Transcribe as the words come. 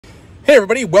Hey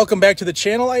everybody, welcome back to the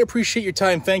channel. I appreciate your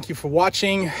time. Thank you for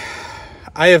watching.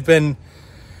 I have been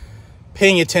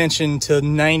paying attention to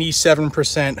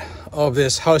 97% of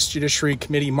this House Judiciary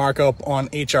Committee markup on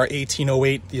HR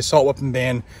 1808, the assault weapon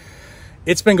ban.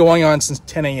 It's been going on since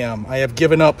 10 a.m. I have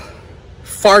given up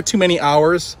far too many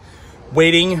hours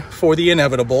waiting for the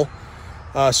inevitable.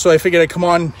 So I figured I'd come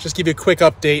on, just give you a quick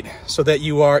update so that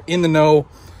you are in the know,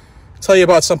 tell you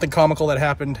about something comical that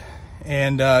happened,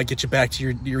 and get you back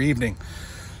to your evening.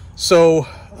 So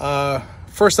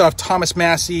first off, Thomas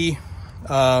Massey,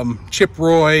 Chip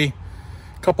Roy,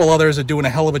 a couple others are doing a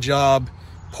hell of a job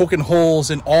poking holes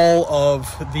in all of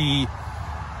the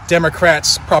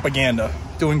Democrats' propaganda,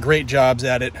 doing great jobs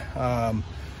at it.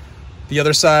 The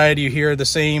other side, you hear the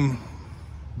same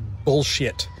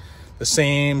bullshit, the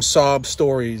same sob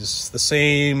stories, the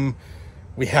same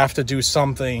we have to do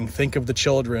something, think of the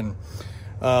children.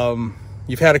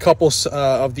 You've had a couple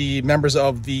of the members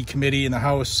of the committee in the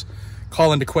House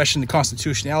call into question the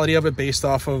constitutionality of it based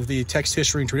off of the text,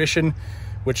 history, and tradition,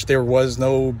 which there was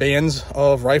no bans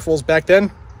of rifles back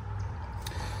then.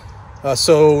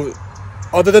 So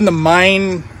other than the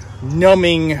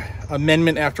mind-numbing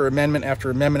amendment after amendment after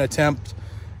amendment attempt,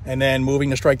 and then moving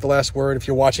to strike the last word, if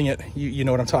you're watching it, you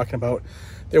know what I'm talking about.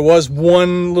 There was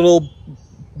one little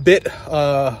bit,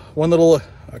 one little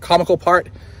comical part,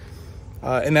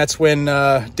 and that's when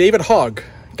David Hogg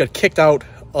got kicked out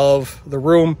of the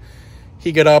room.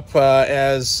 He got up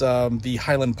as the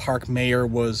Highland Park mayor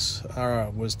was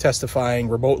testifying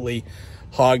remotely.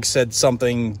 Hogg said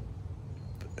something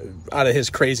out of his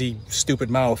crazy,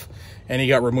 stupid mouth, and he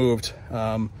got removed.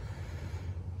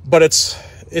 But it's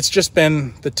just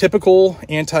been the typical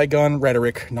anti-gun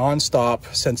rhetoric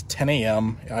nonstop since 10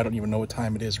 a.m. I don't even know what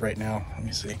time it is right now. Let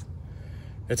me see.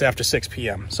 It's after 6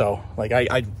 p.m. So like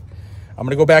I'm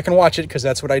going to go back and watch it because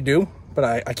that's what I do, but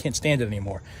I can't stand it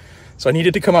anymore. So I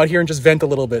needed to come out here and just vent a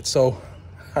little bit. So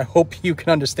I hope you can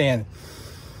understand.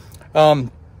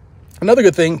 Another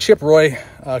good thing, Chip Roy,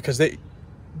 because the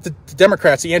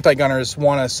Democrats, the anti-gunners,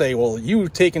 want to say, well,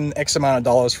 you've taken X amount of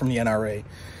dollars from the NRA.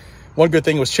 One good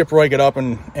thing was Chip Roy got up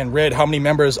and read how many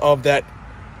members of that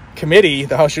committee,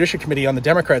 the House Judiciary Committee on the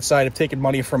Democrat side, have taken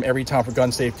money from Every Town for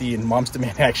Gun Safety and Moms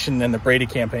Demand Action and the Brady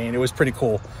campaign. It was pretty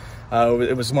cool.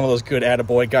 It was one of those good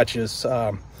attaboy gotchas.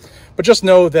 But just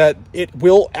know that it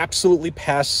will absolutely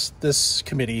pass this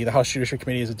committee. The House Judiciary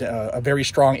Committee is a very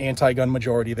strong anti-gun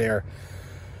majority there.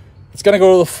 It's going to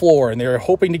go to the floor, and they're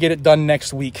hoping to get it done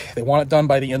next week. They want it done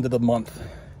by the end of the month.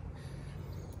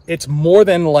 It's more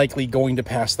than likely going to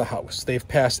pass the House. They've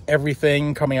passed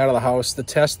everything coming out of the House. The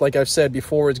test, like I've said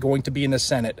before, is going to be in the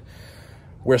Senate.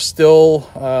 We're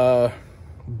still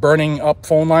burning up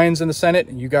phone lines in the Senate.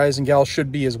 You guys and gals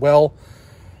should be as well.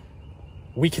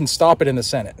 We can stop it in the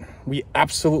Senate. We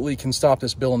absolutely can stop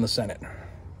this bill in the Senate.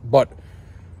 But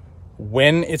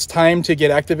when it's time to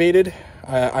get activated,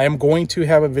 I am going to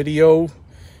have a video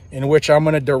in which I'm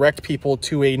going to direct people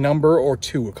to a number or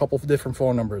two, a couple of different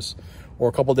phone numbers, or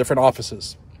a couple of different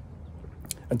offices.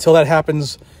 Until that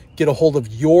happens, get a hold of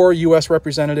your U.S.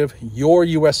 representative, your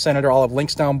U.S. senator. I'll have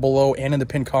links down below and in the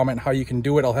pinned comment how you can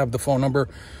do it. I'll have the phone number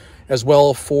as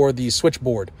well for the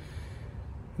switchboard.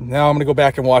 Now I'm going to go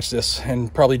back and watch this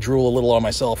and probably drool a little on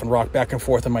myself and rock back and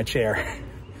forth in my chair.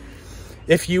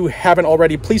 If you haven't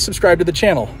already, please subscribe to the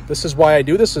channel. This is why I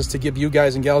do this, is to give you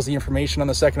guys and gals the information on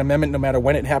the Second Amendment, no matter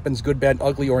when it happens, good, bad,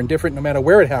 ugly, or indifferent, no matter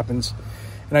where it happens.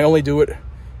 And I only do it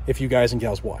if you guys and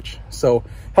gals watch. So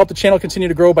help the channel continue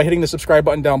to grow by hitting the subscribe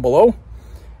button down below.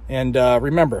 And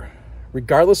remember,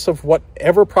 regardless of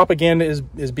whatever propaganda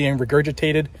is being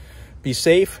regurgitated, be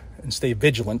safe and stay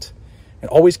vigilant. And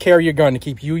always carry your gun to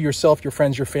keep you, yourself, your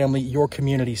friends, your family, your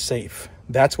community safe.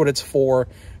 That's what it's for.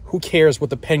 Who cares what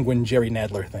the penguin Jerry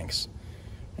Nadler thinks?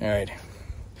 All right.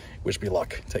 Wish me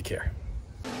luck. Take care.